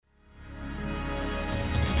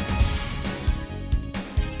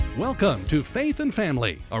Welcome to Faith and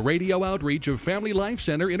Family, a radio outreach of Family Life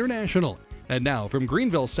Center International. And now from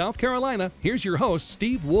Greenville, South Carolina, here's your host,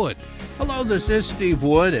 Steve Wood. Hello, this is Steve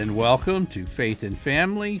Wood, and welcome to Faith and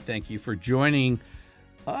Family. Thank you for joining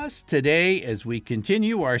us today as we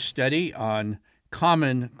continue our study on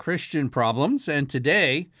common Christian problems. And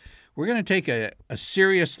today, we're going to take a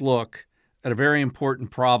serious look at a very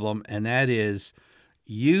important problem, and that is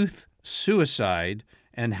youth suicide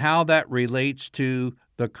and how that relates to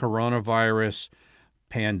the coronavirus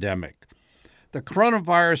pandemic. The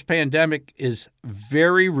coronavirus pandemic is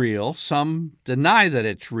very real. Some deny that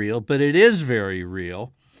it's real, but it is very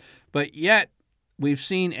real. But yet, we've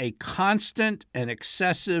seen a constant and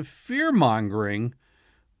excessive fear-mongering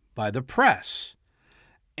by the press.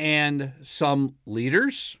 And some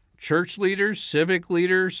leaders, church leaders, civic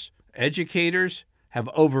leaders, educators have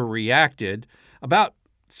overreacted. About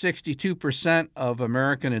 62% of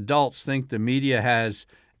American adults think the media has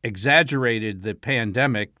exaggerated the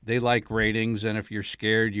pandemic. They like ratings, and if you're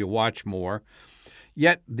scared, you watch more.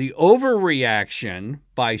 Yet the overreaction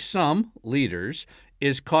by some leaders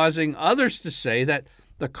is causing others to say that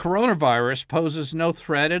the coronavirus poses no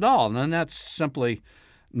threat at all, and that's simply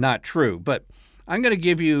not true. But I'm going to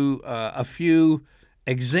give you a few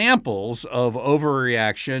examples of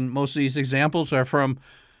overreaction. Most of these examples are from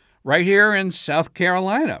right here in South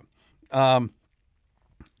Carolina. A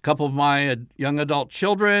couple of my young adult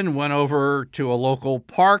children went over to a local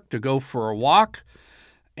park to go for a walk,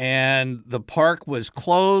 and the park was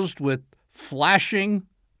closed with flashing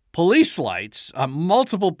police lights,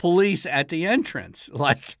 multiple police at the entrance.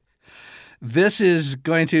 Like, this is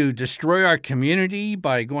going to destroy our community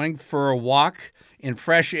by going for a walk in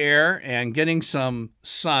fresh air and getting some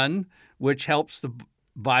sun, which helps the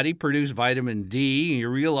body produce vitamin D. You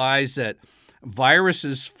realize that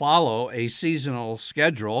viruses follow a seasonal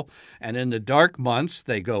schedule, and in the dark months,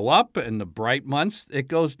 they go up, and the bright months, it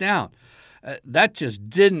goes down. That just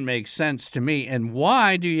didn't make sense to me. And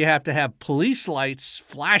why do you have to have police lights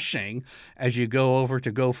flashing as you go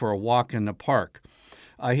for a walk in the park?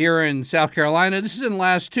 Here in South Carolina, this didn't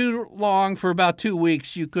last too long. For about 2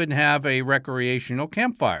 weeks, you couldn't have a recreational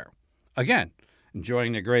campfire. Again,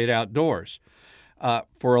 enjoying the great outdoors.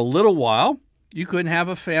 For a little while, you couldn't have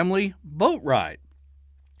a family boat ride.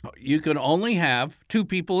 You could only have 2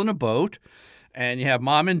 people in a boat, and you have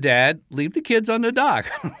mom and dad leave the kids on the dock.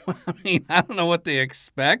 I mean, I don't know what they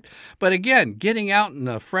expect. But again, getting out in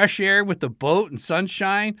the fresh air with the boat and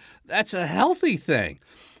sunshine, that's a healthy thing.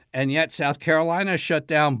 And yet South Carolina shut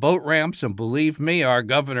down boat ramps, and believe me, our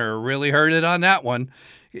governor really heard it on that one.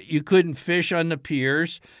 You couldn't fish on the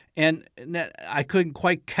piers, and I couldn't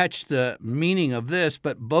quite catch the meaning of this,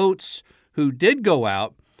 but boats who did go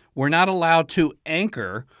out were not allowed to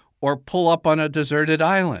anchor or pull up on a deserted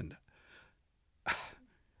island.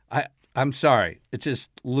 I'm sorry, it's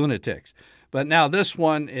just lunatics. But now this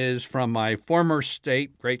one is from my former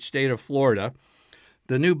state, great state of Florida.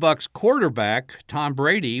 The new Bucs quarterback, Tom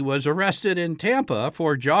Brady, was arrested in Tampa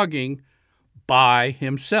for jogging by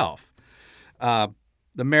himself.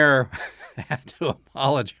 The mayor had to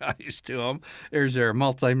apologize to him. There's their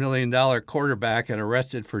multi-million-dollar quarterback and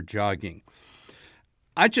arrested for jogging.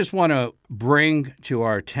 I just want to bring to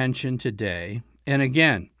our attention today, and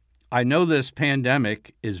again, I know this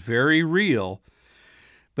pandemic is very real,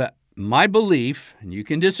 but my belief, and you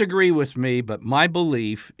can disagree with me, but my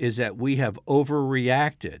belief is that we have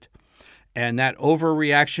overreacted. And that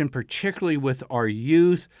overreaction, particularly with our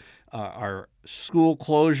youth, our school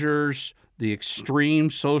closures, the extreme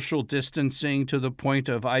social distancing to the point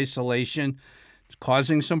of isolation, is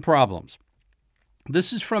causing some problems.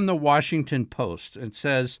 This is from the Washington Post. It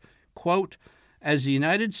says, quote, "As the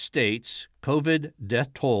United States COVID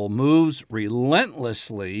death toll moves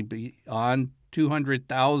relentlessly beyond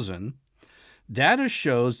 200,000, data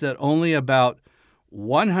shows that only about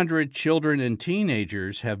 100 children and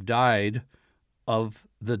teenagers have died of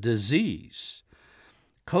the disease.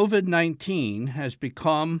 COVID-19 has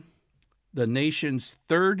become the nation's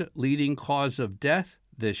 3rd leading cause of death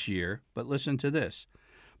this year, but listen to this,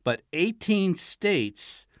 but 18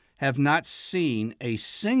 states have not seen a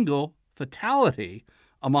single fatality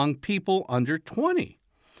among people under 20,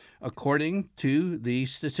 according to the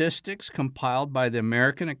statistics compiled by the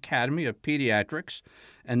American Academy of Pediatrics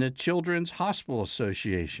and the Children's Hospital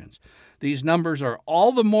Associations. These numbers are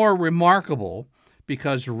all the more remarkable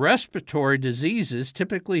because respiratory diseases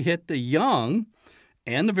typically hit the young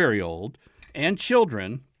and the very old and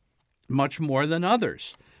children much more than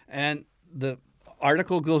others. And the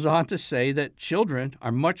article goes on to say that children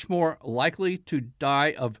are much more likely to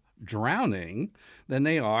die of drowning than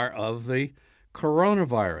they are of the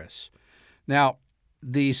coronavirus. Now,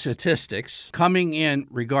 the statistics coming in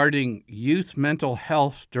regarding youth mental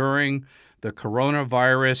health during the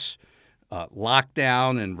coronavirus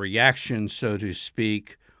lockdown and reaction, so to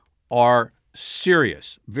speak, are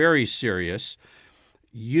serious, very serious.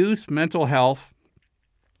 Youth mental health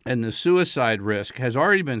and the suicide risk has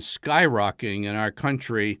already been skyrocketing in our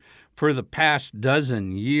country for the past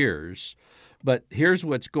dozen years. But here's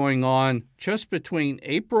what's going on just between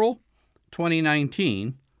April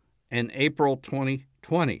 2019 and April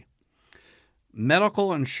 2020.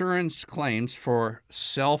 Medical insurance claims for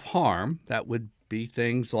self-harm, that would be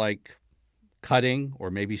things like cutting or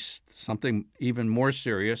maybe something even more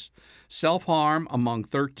serious, self-harm among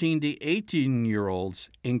 13 to 18-year-olds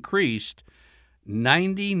increased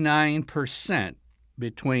 99%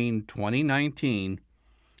 between 2019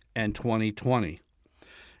 and 2020.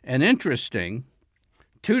 And interesting,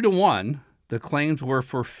 2-to-1, the claims were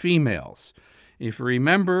for females. If you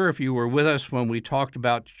remember, if you were with us when we talked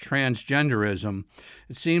about transgenderism,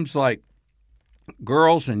 it seems like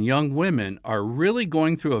girls and young women are really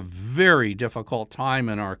going through a very difficult time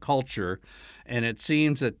in our culture, and it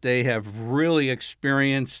seems that they have really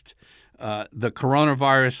experienced the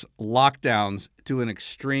coronavirus lockdowns to an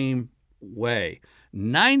extreme way.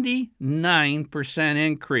 99%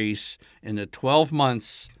 increase in the 12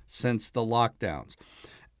 months since the lockdowns.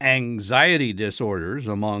 Anxiety disorders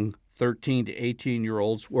among 13 to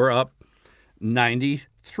 18-year-olds were up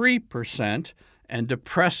 93%, and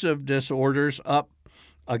depressive disorders up,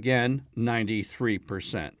 again,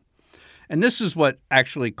 93%. And this is what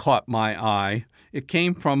actually caught my eye. It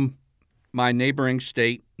came from my neighboring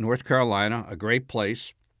state, North Carolina, a great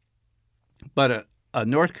place. But a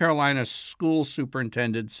North Carolina school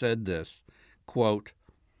superintendent said this, quote,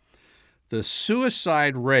 "The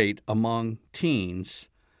suicide rate among teens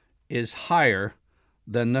is higher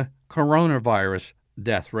than the coronavirus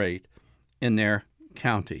death rate in their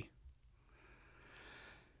county."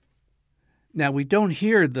 Now, we don't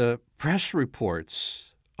hear the press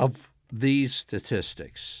reports of these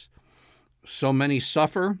statistics. So many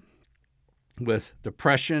suffer with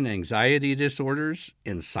depression, anxiety disorders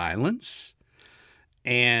in silence.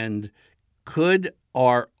 And could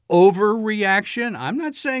our overreaction, I'm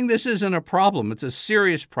not saying this isn't a problem, it's a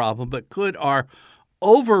serious problem, but could our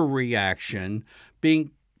overreaction be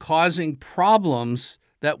causing problems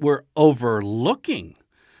that we're overlooking,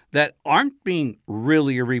 that aren't being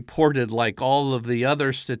really reported like all of the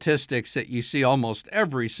other statistics that you see almost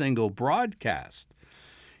every single broadcast?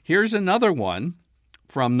 Here's another one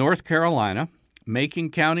from North Carolina, Macon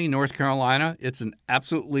County, North Carolina. It's an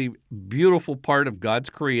absolutely beautiful part of God's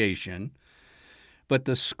creation. But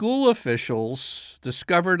the school officials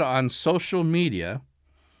discovered on social media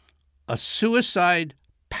a suicide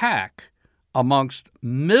pact amongst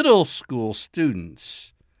middle school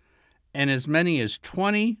students, and as many as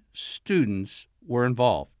 20 students were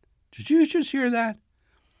involved. Did you just hear that?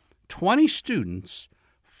 20 students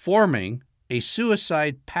forming a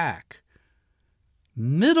suicide pact.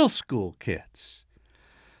 Middle school kids.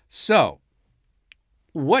 So,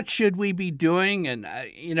 what should we be doing? And,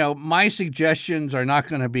 my suggestions are not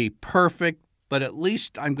going to be perfect, but at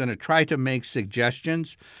least I'm going to try to make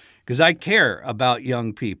suggestions because I care about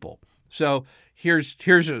young people. So here's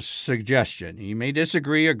a suggestion. You may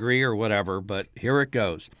disagree, agree, or whatever, but here it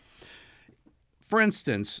goes. For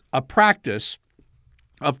instance, a practice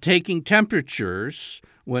of taking temperatures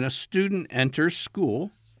when a student enters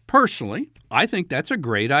school. Personally, I think that's a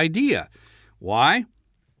great idea. Why?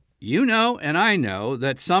 You know and I know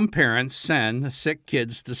that some parents send sick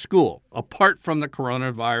kids to school, apart from the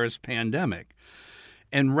coronavirus pandemic.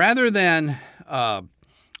 And rather than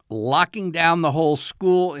locking down the whole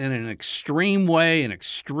school in an extreme way, in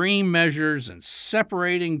extreme measures, and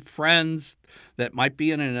separating friends that might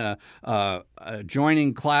be in an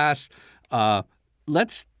adjoining class,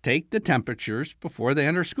 let's take the temperatures before they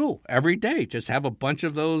enter school every day. Just have a bunch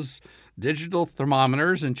of those digital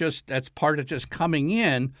thermometers, and that's part of just coming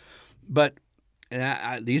in. But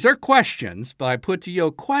these are questions, but I put to you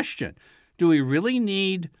a question. Do we really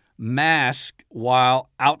need masks while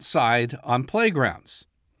outside on playgrounds?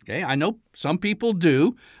 Okay, I know some people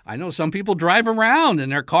do. I know some people drive around in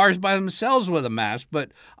their cars by themselves with a mask,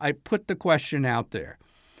 but I put the question out there.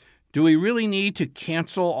 Do we really need to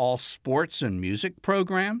cancel all sports and music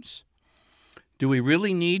programs? Do we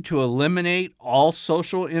really need to eliminate all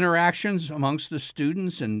social interactions amongst the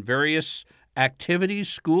students and various activities,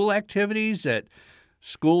 school activities that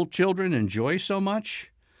school children enjoy so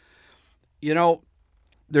much?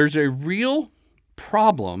 There's a real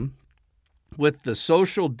problem with the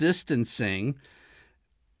social distancing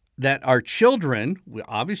that our children,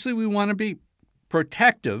 obviously we want to be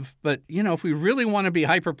protective, but, if we really want to be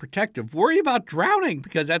hyperprotective, worry about drowning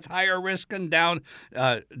because that's higher risk than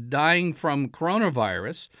dying from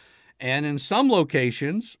coronavirus. And in some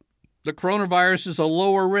locations, the coronavirus is a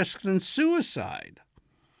lower risk than suicide.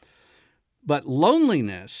 But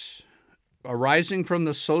loneliness arising from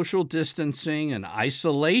the social distancing and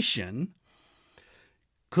isolation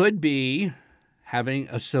could be having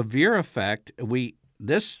a severe effect.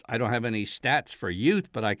 I don't have any stats for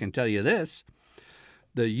youth, but I can tell you this.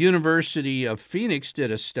 The University of Phoenix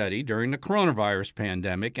did a study during the coronavirus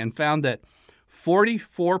pandemic and found that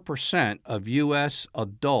 44% of U.S.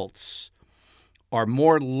 adults are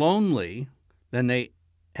more lonely than they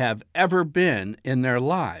have ever been in their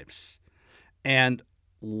lives. And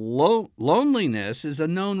loneliness is a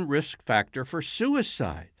known risk factor for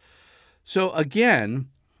suicide. So again,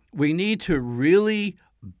 we need to really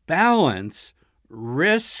balance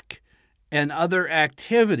risk and other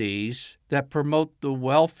activities that promote the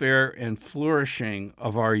welfare and flourishing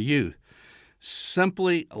of our youth.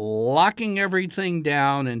 Simply locking everything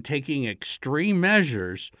down and taking extreme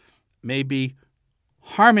measures may be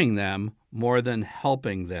harming them more than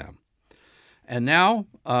helping them. And now,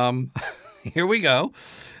 here we go.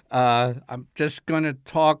 I'm just going to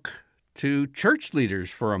talk to church leaders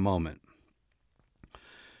for a moment.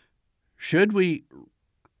 Should we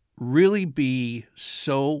really be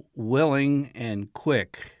so willing and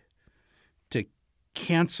quick to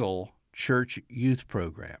cancel church youth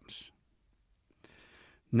programs?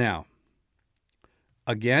 Now,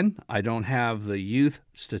 again, I don't have the youth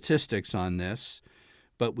statistics on this,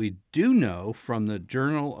 but we do know from the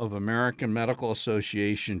Journal of American Medical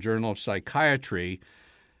Association, Journal of Psychiatry,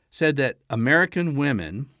 said that American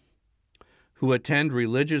women who attend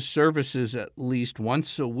religious services at least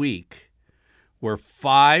once a week were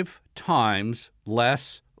 5 times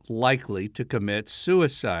less likely to commit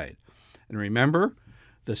suicide. And remember,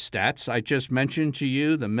 the stats I just mentioned to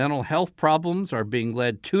you, the mental health problems are being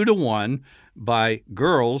led 2-to-1 by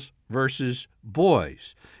girls versus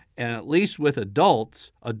boys. And at least with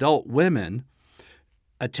adult women,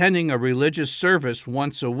 attending a religious service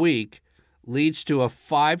once a week leads to a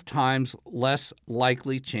 5 times less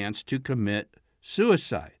likely chance to commit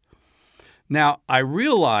suicide. Now, I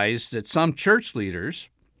realize that some church leaders,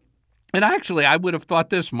 and actually I would have thought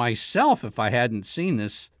this myself if I hadn't seen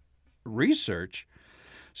this research,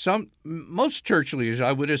 most church leaders,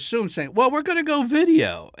 I would assume, saying, well, we're going to go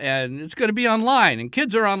video, and it's going to be online, and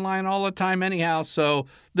kids are online all the time anyhow, so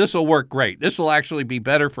this will work great. This will actually be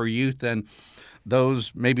better for youth than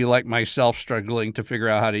those maybe like myself struggling to figure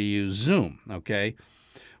out how to use Zoom, okay?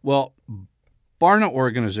 Well, Barna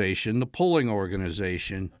organization, the polling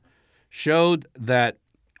organization, showed that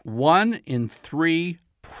 1 in 3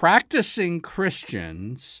 practicing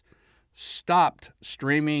Christians stopped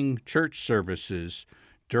streaming church services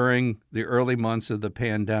during the early months of the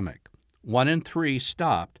pandemic. 1 in 3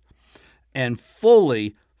 stopped, and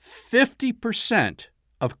fully 50%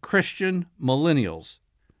 of Christian millennials,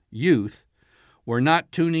 youth, were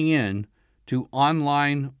not tuning in to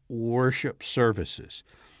online worship services.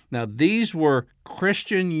 Now, these were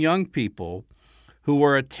Christian young people who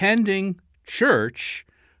were attending church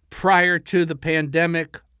prior to the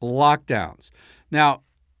pandemic lockdowns. Now,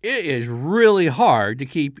 it is really hard to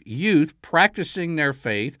keep youth practicing their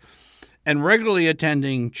faith and regularly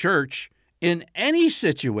attending church in any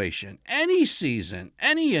situation, any season,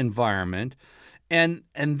 any environment. And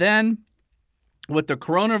then with the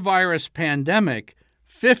coronavirus pandemic,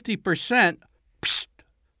 50%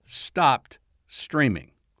 stopped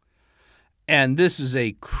streaming. And this is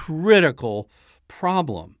a critical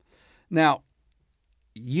problem. Now,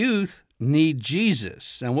 youth need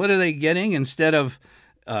Jesus. And what are they getting instead of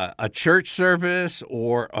a church service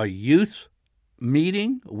or a youth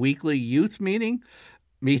meeting, a weekly youth meeting?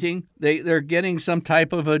 They're getting some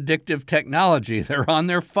type of addictive technology. They're on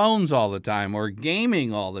their phones all the time or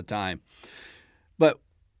gaming all the time. But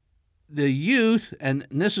the youth, and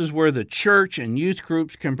this is where the church and youth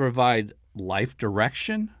groups can provide life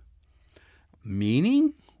direction,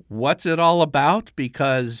 meaning, what's it all about?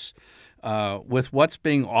 Because with what's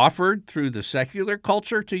being offered through the secular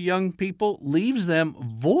culture to young people leaves them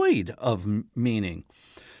void of meaning.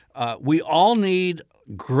 We all need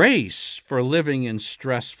grace for living in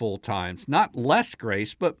stressful times, not less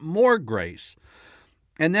grace, but more grace.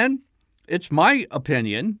 And then it's my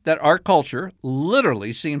opinion that our culture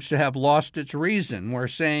literally seems to have lost its reason. We're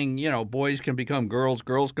saying, boys can become girls,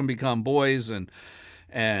 girls can become boys, and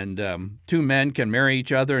 2 men can marry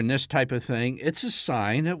each other and this type of thing. It's a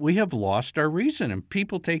sign that we have lost our reason, and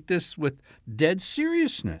people take this with dead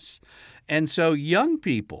seriousness. And so young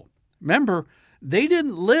people, remember, they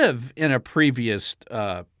didn't live in a previous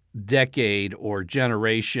decade or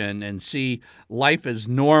generation and see life as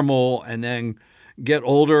normal and then get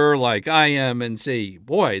older like I am and say,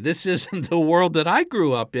 boy, this isn't the world that I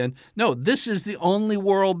grew up in. No, this is the only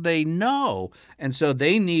world they know. And so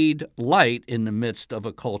they need light in the midst of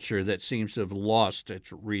a culture that seems to have lost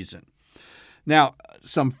its reason. Now,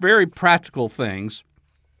 some very practical things.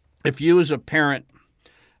 If you as a parent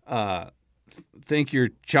think your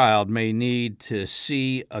child may need to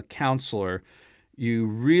see a counselor, you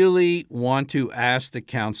really want to ask the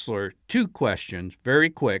counselor 2 questions, very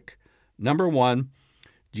quick. Number 1,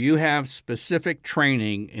 do you have specific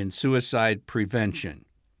training in suicide prevention?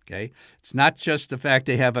 Okay, it's not just the fact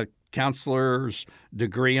they have a counselor's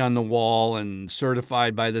degree on the wall and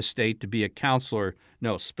certified by the state to be a counselor.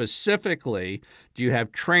 No, specifically, do you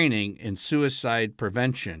have training in suicide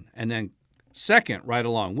prevention? And then second, right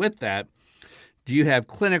along with that, do you have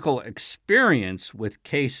clinical experience with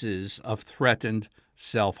cases of threatened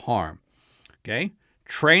self-harm? Okay?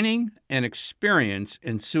 Training and experience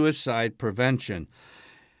in suicide prevention.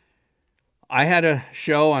 I had a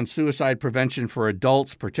show on suicide prevention for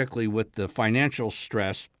adults, particularly with the financial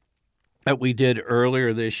stress that we did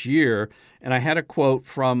earlier this year, and I had a quote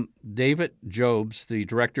from David Jobs, the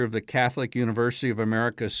director of the Catholic University of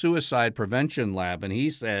America Suicide Prevention Lab, and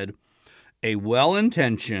he said, "A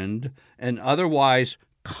well-intentioned and otherwise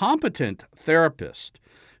competent therapist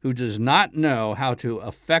who does not know how to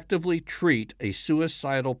effectively treat a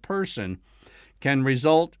suicidal person can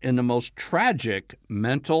result in the most tragic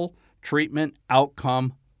mental treatment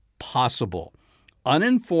outcome possible.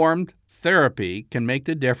 Uninformed therapy can make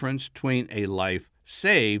the difference between a life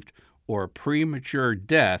saved or a premature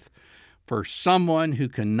death for someone who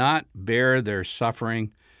cannot bear their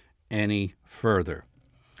suffering any further."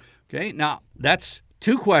 Okay, now that's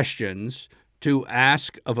 2 questions to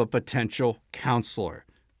ask of a potential counselor.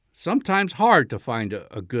 Sometimes hard to find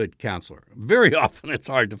a good counselor. Very often it's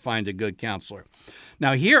hard to find a good counselor.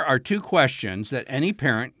 Now here are 2 questions that any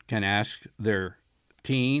parent can ask their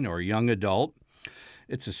teen or young adult.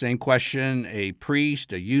 It's the same question a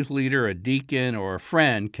priest, a youth leader, a deacon, or a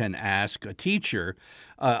friend can ask a teacher,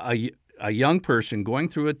 a young person going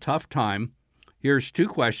through a tough time. Here's 2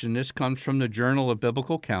 questions. This comes from the Journal of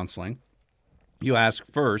Biblical Counseling. You ask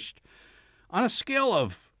first, on a scale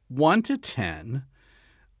of 1 to 10,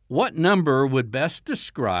 what number would best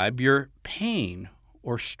describe your pain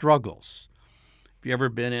or struggles? Have you ever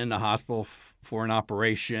been in the hospital for an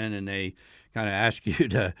operation and they kind of ask you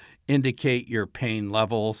to indicate your pain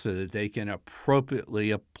level so that they can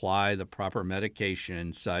appropriately apply the proper medication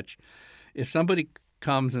and such? If somebody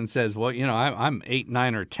comes and says, well, I'm 8,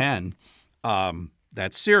 9, or 10,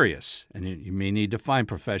 that's serious, and you may need to find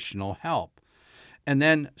professional help. And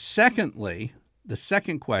then secondly, the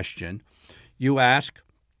second question, you ask,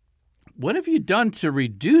 what have you done to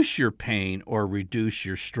reduce your pain or reduce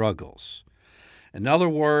your struggles? In other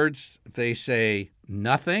words, if they say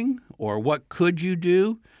nothing or what could you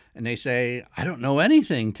do, and they say, I don't know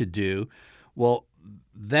anything to do, well,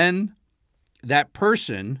 then that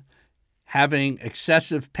person having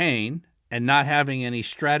excessive pain and not having any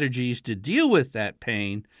strategies to deal with that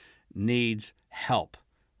pain needs help,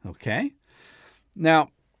 okay? Now,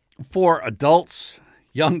 for adults,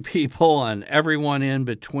 young people, and everyone in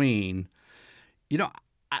between,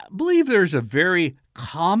 I believe there's a very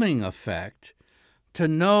calming effect to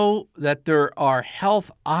know that there are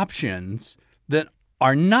health options that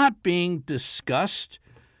are not being discussed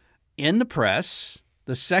in the press,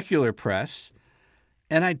 the secular press,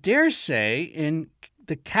 and I dare say in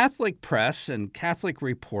the Catholic press and Catholic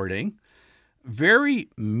reporting, very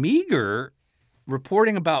meager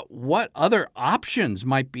reporting about what other options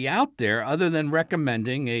might be out there other than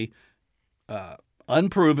recommending a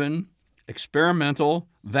unproven experimental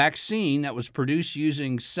vaccine that was produced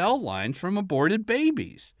using cell lines from aborted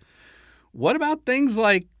babies. What about things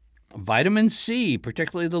like vitamin C,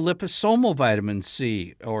 particularly the liposomal vitamin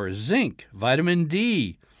C, or zinc, vitamin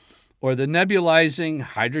D, or the nebulizing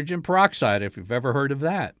hydrogen peroxide, if you've ever heard of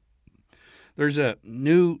that? There's a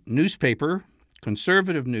new newspaper,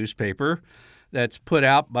 conservative newspaper, that's put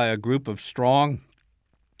out by a group of strong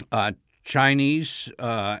Chinese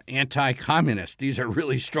anti-communists. These are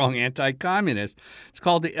really strong anti-communists. It's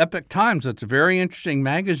called the Epoch Times. It's a very interesting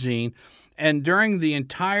magazine. And during the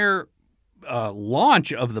entire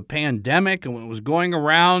launch of the pandemic and when it was going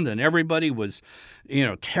around and everybody was,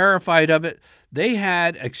 terrified of it, they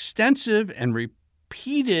had extensive and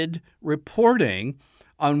repeated reporting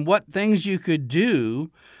on what things you could do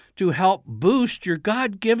to help boost your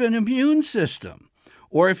God-given immune system.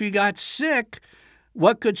 Or if you got sick,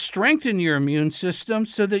 what could strengthen your immune system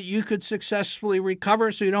so that you could successfully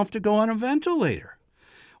recover so you don't have to go on a ventilator.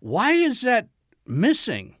 Why is that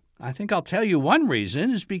missing? I think I'll tell you one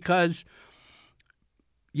reason is because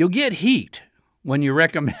you'll get heat when you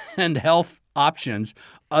recommend health options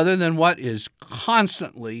other than what is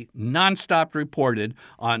constantly, nonstop reported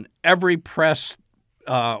on every press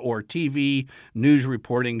or TV news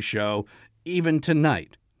reporting show, even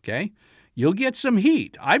tonight, okay? You'll get some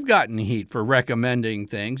heat. I've gotten heat for recommending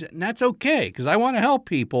things, and that's okay because I want to help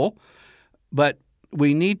people, but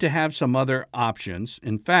we need to have some other options.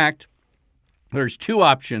 In fact, there's two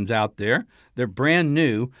options out there. They're brand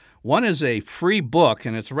new. One is a free book,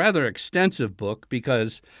 and it's a rather extensive book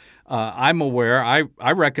because I'm aware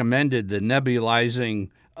I recommended the nebulizing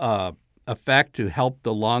effect to help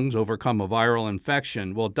the lungs overcome a viral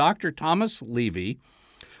infection. Well, Dr. Thomas Levy,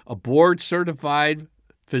 a board-certified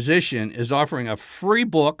physician, is offering a free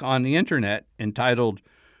book on the internet entitled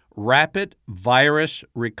Rapid Virus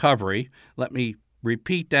Recovery. Let me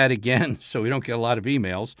repeat that again so we don't get a lot of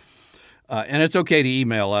emails. And it's okay to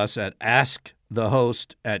email us at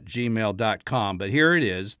askthehost@gmail.com. But here it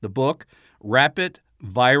is, the book, Rapid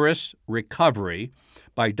Virus Recovery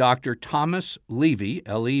by Dr. Thomas Levy,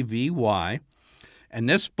 Levy. And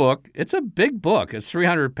this book, it's a big book. It's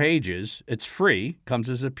 300 pages. It's free, comes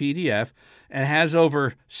as a PDF, and has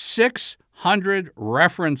over 600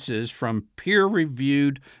 references from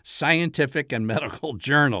peer-reviewed scientific and medical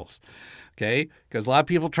journals. Okay, because a lot of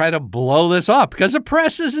people try to blow this up because the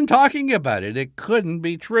press isn't talking about it. It couldn't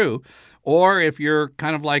be true. Or if you're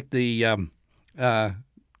kind of like the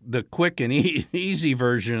quick and easy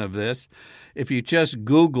version of this, if you just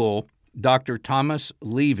Google Dr. Thomas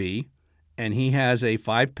Levy, and he has a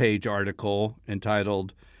 5-page article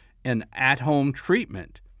entitled An At-Home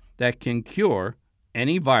Treatment That Can Cure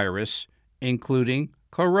Any Virus, Including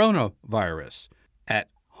Coronavirus.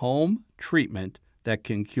 At-Home Treatment that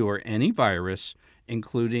can cure any virus,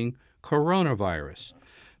 including coronavirus.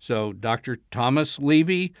 So Dr. Thomas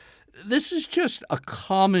Levy, this is just a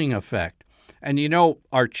calming effect. And you know,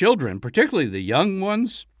 our children, particularly the young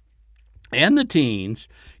ones and the teens,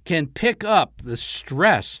 can pick up the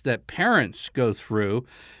stress that parents go through.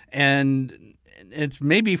 And it's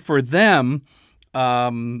maybe for them,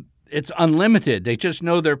 it's unlimited. They just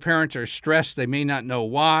know their parents are stressed. They may not know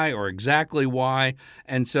why or exactly why.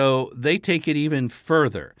 And so they take it even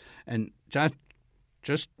further. And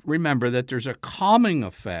just remember that there's a calming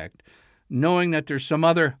effect, knowing that there's some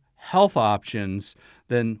other health options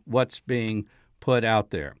than what's being put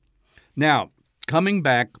out there. Now, coming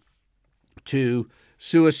back to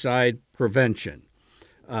suicide prevention,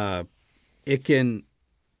 it can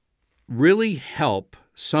really help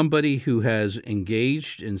somebody who has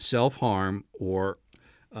engaged in self-harm or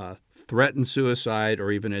threatened suicide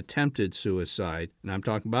or even attempted suicide, and I'm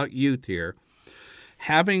talking about youth here,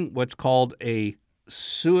 having what's called a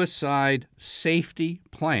suicide safety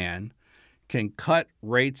plan can cut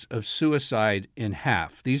rates of suicide in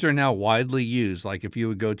half. These are now widely used, like if you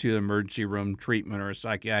would go to an emergency room treatment or a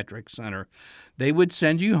psychiatric center, they would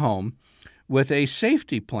send you home with a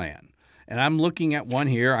safety plan. And I'm looking at one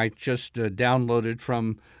here I just downloaded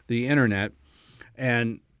from the internet.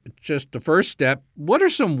 And just the first step, what are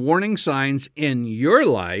some warning signs in your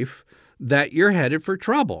life that you're headed for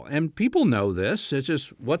trouble? And people know this. It's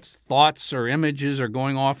just what thoughts or images are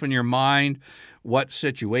going off in your mind, what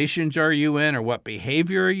situations are you in, or what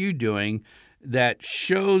behavior are you doing that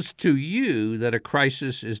shows to you that a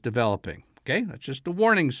crisis is developing. Okay, that's just the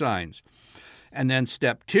warning signs. And then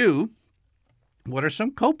step 2, what are some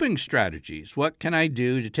coping strategies? What can I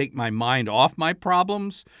do to take my mind off my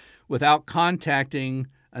problems without contacting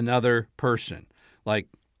another person? Like,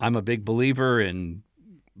 I'm a big believer in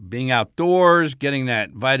being outdoors, getting that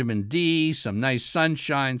vitamin D, some nice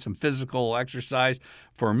sunshine, some physical exercise.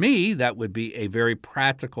 For me, that would be a very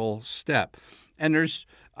practical step. And there's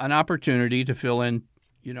an opportunity to fill in,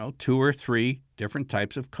 2 or 3 different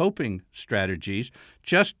types of coping strategies,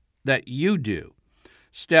 just that you do.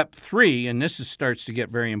 Step 3, and this starts to get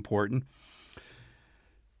very important,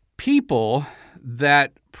 people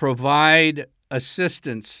that provide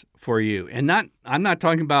assistance for you. And I'm not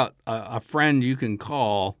talking about a friend you can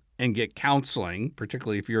call and get counseling,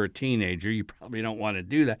 particularly if you're a teenager. You probably don't want to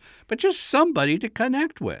do that, but just somebody to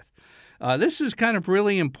connect with. This is kind of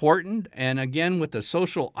really important. And again, with the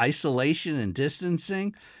social isolation and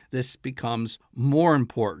distancing, this becomes more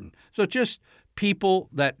important. So just people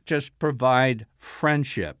that just provide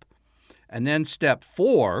friendship. And then step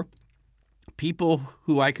 4, people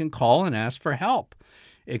who I can call and ask for help.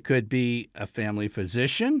 It could be a family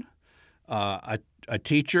physician, a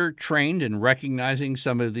teacher trained in recognizing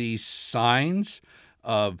some of these signs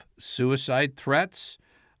of suicide threats.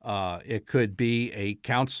 It could be a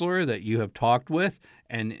counselor that you have talked with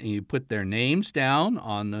and you put their names down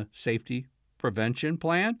on the safety prevention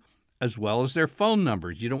plan, as well as their phone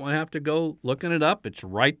numbers. You don't want to have to go looking it up. It's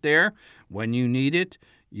right there. When you need it,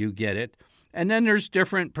 you get it. And then there's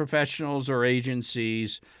different professionals or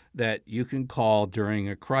agencies that you can call during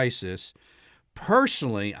a crisis.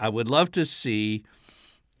 Personally, I would love to see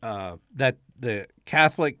that the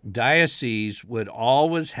Catholic diocese would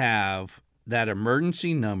always have that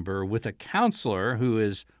emergency number with a counselor who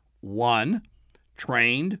is, one,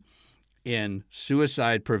 trained in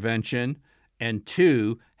suicide prevention, and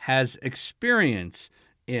two, has experience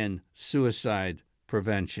in suicide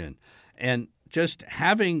prevention. And just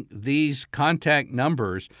having these contact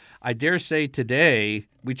numbers, I dare say today,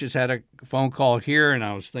 we just had a phone call here, and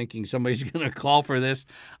I was thinking somebody's going to call for this.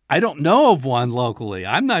 I don't know of one locally.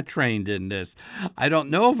 I'm not trained in this. I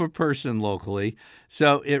don't know of a person locally.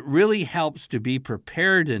 So it really helps to be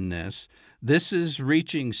prepared in this. This is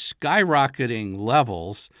reaching skyrocketing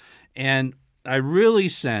levels, and I really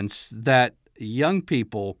sense that young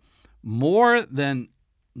people, more than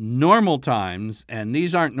normal times, and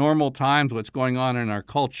these aren't normal times, what's going on in our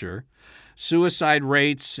culture, suicide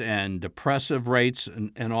rates and depressive rates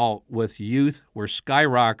and all with youth were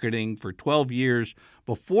skyrocketing for 12 years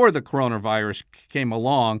before the coronavirus came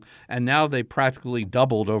along, and now they practically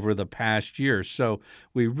doubled over the past year. So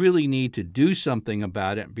we really need to do something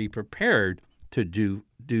about it and be prepared to do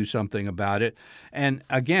something about it. And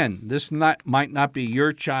again, this might not be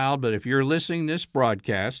your child, but if you're listening to this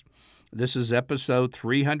broadcast, this is episode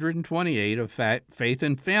 328 of Faith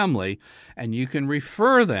and Family, and you can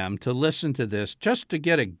refer them to listen to this just to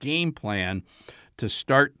get a game plan to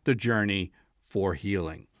start the journey for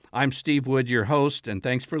healing. I'm Steve Wood, your host, and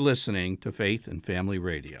thanks for listening to Faith and Family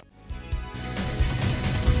Radio.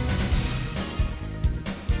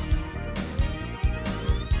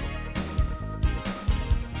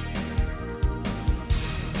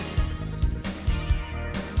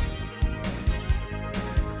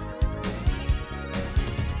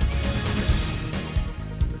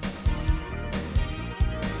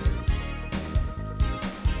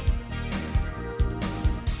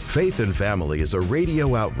 Faith and Family is a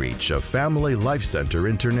radio outreach of Family Life Center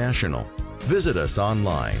International. Visit us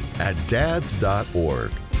online at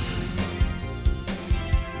dads.org.